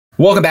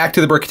Welcome back to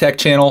the brickitect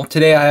channel.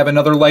 Today I have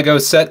another Lego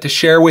set to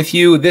share with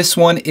you. This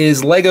one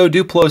is Lego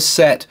Duplo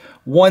set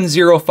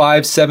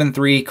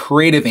 10573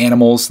 Creative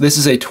Animals. This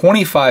is a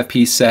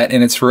 25-piece set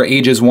and it's for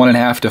ages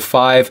 1.5 to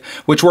 5,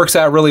 which works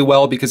out really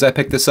well because I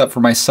picked this up for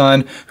my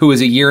son who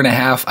is 1.5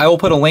 years. I will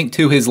put a link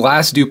to his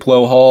last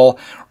Duplo haul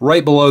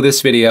right below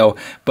this video,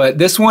 but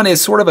this one is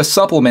sort of a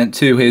supplement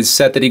to his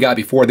set that he got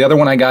before. The other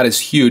one I got is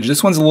huge.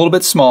 This one's a little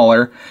bit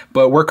smaller,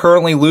 but we're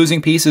currently losing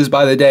pieces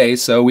by the day,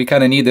 so we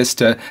kind of need this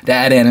to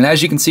add in. And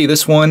as you can see,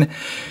 this one,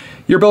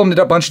 you're building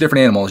a bunch of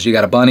different animals. You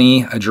got a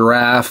bunny, a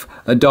giraffe,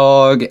 a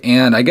dog,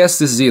 and I guess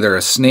this is either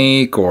a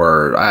snake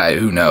or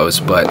who knows,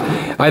 but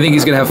I think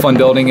he's gonna have fun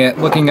building it.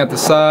 Looking at the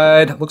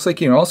side, looks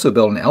like you can also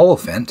build an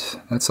elephant.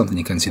 That's something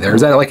you couldn't see there.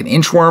 Is that like an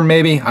inchworm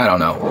maybe? I don't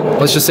know.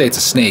 Let's just say it's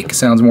a snake.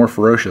 Sounds more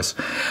ferocious.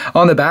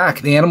 On the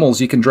back, the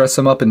animals, you can dress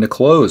them up into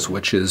clothes,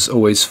 which is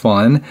always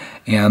fun.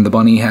 And the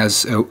bunny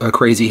has a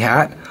crazy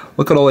hat.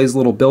 Look at all these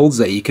little builds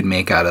that you can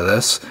make out of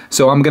this.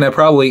 So I'm gonna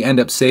probably end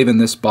up saving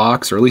this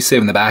box, or at least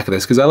saving the back of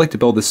this, because I like to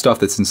build the stuff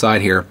that's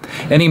inside here.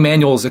 Any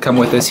manuals that come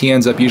with this, he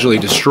ends up usually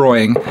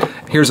destroying.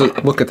 Here's a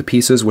look at the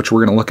pieces, which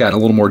we're gonna look at in a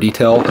little more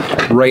detail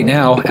right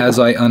now as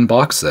I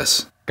unbox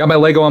this. Got my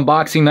Lego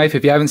unboxing knife.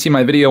 If you haven't seen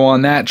my video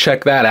on that,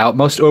 check that out.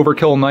 Most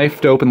overkill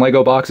knife to open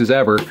Lego boxes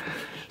ever.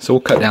 So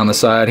we'll cut down the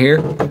side here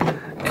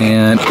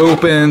and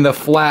open the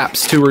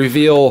flaps to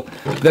reveal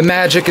the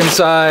magic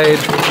inside.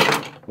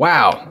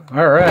 Wow,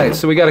 all right,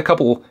 so we got a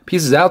couple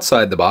pieces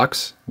outside the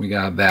box. We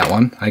got that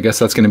one. I guess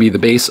that's gonna be the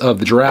base of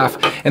the giraffe.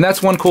 And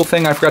that's one cool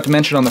thing I forgot to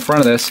mention on the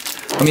front of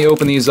this. Let me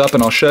open these up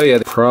and I'll show you.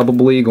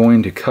 Probably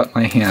going to cut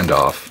my hand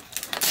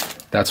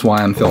off. That's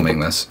why I'm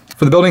filming this.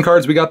 For the building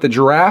cards, we got the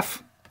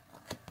giraffe,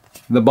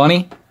 the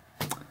bunny,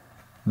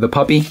 the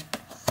puppy,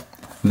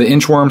 the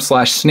inchworm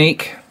slash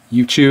snake.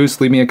 You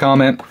choose, leave me a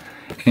comment.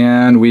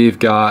 And we've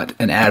got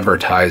an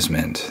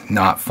advertisement.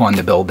 Not fun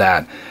to build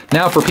that.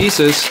 Now for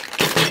pieces,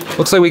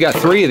 looks like we got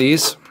 3 of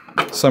these.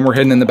 Some were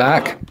hidden in the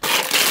back.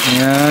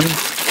 And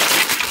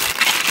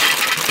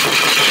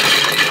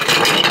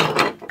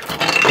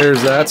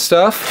there's that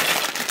stuff.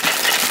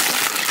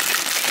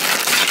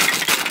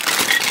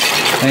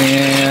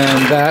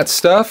 And that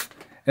stuff.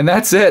 And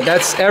that's it.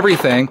 That's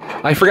everything.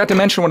 I forgot to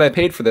mention what I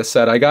paid for this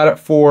set. I got it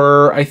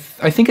for, I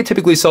think it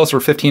typically sells for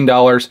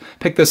 $15.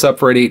 Picked this up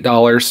for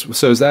 $8.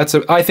 So that's,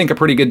 I think, a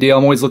pretty good deal.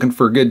 I'm always looking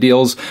for good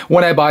deals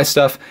when I buy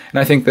stuff, and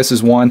I think this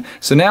is one.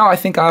 So now I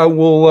think I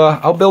will,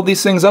 I'll build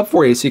these things up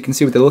for you so you can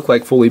see what they look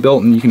like fully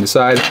built, and you can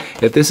decide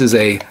if this is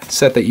a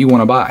set that you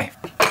want to buy.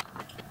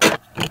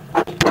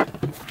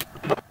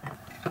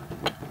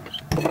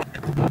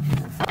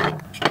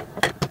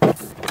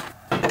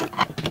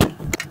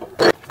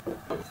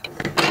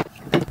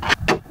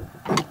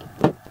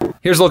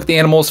 Here's a look at the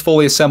animals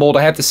fully assembled.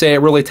 I have to say it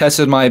really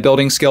tested my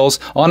building skills.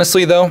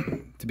 Honestly though,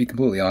 to be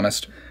completely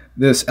honest,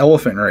 this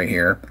elephant right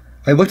here,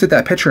 I looked at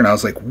that picture and I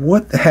was like,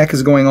 what the heck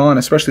is going on?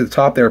 Especially the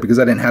top there, because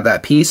I didn't have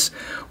that piece.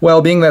 Well,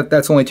 being that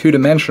that's only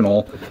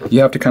 2-dimensional,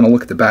 you have to kind of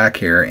look at the back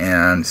here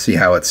and see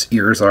how its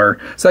ears are.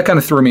 So that kind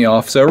of threw me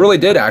off. So it really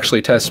did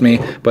actually test me,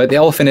 but the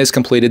elephant is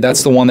completed.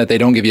 That's the one that they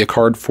don't give you a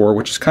card for,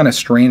 which is kind of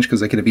strange because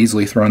they could have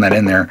easily thrown that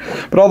in there.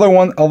 But all the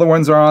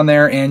ones are on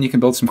there, and you can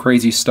build some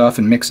crazy stuff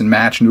and mix and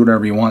match and do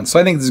whatever you want. So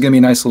I think this is gonna be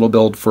a nice little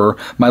build for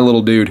my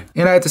little dude.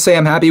 And I have to say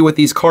I'm happy with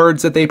these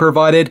cards that they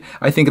provided.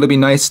 I think it'll be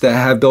nice to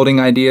have building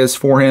ideas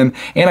for him.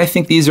 And I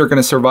think these are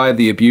going to survive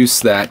the abuse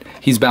that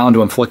he's bound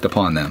to inflict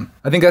upon them.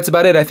 I think that's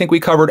about it. I think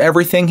we covered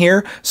everything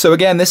here. So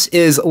again, this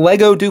is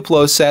Lego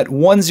Duplo set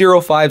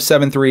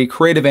 10573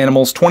 Creative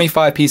Animals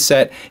 25-piece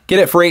set. Get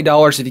it for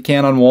 $8 if you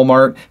can on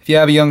Walmart. If you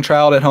have a young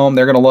child at home,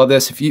 they're going to love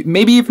this. If you,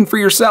 maybe even for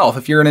yourself,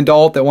 if you're an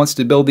adult that wants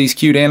to build these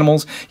cute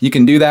animals, you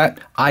can do that.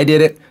 I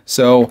did it.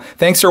 So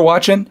thanks for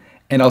watching,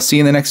 and I'll see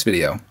you in the next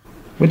video.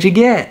 What'd you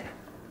get?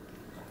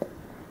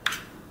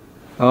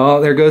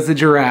 Oh, there goes the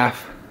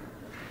giraffe.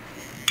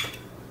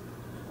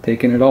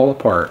 Taking it all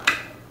apart.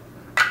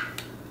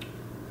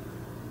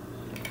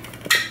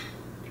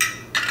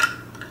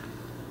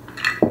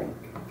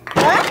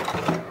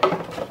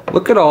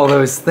 Look at all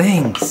those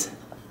things.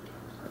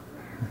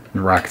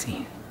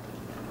 Roxy.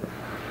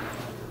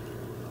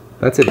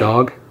 That's a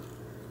dog.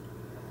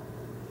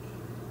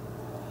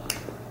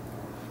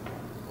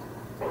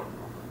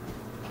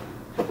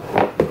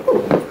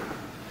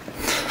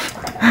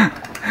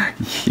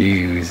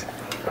 Jeez.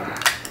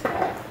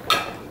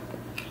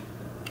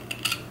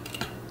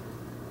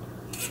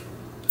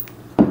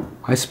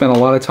 I spent a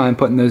lot of time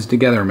putting those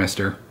together,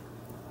 mister.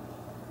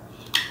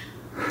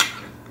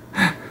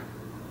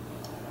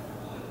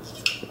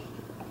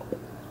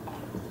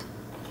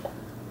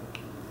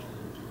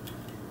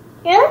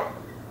 Yeah?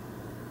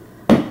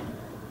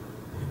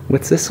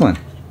 What's this one?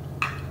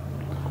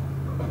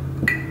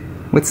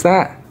 What's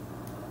that?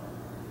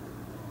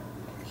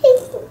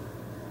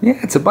 Yeah,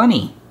 it's a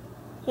bunny.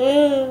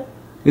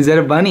 Is that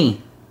a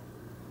bunny?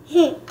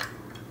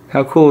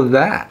 How cool is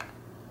that?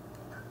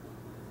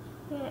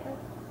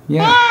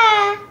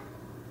 Yeah.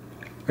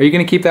 Are you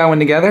gonna keep that one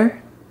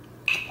together?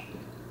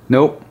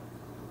 Nope.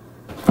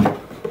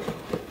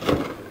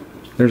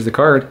 There's the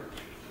card.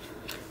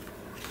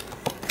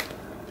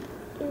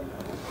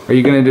 Are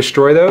you going to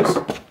destroy those?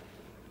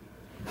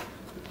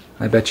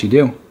 I bet you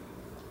do.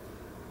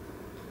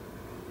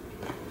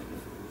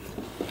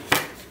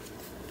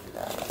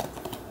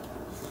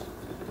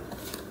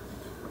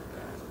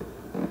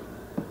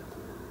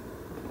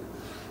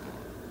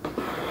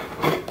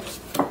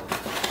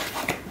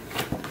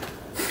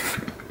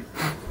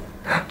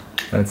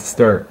 That's the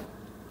start.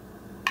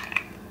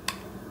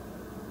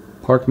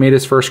 Clark made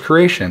his first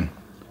creation.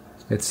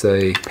 It's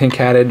a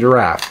pink-hatted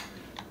giraffe.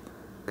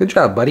 Good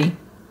job, buddy.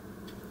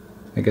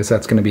 I guess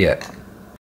that's going to be it.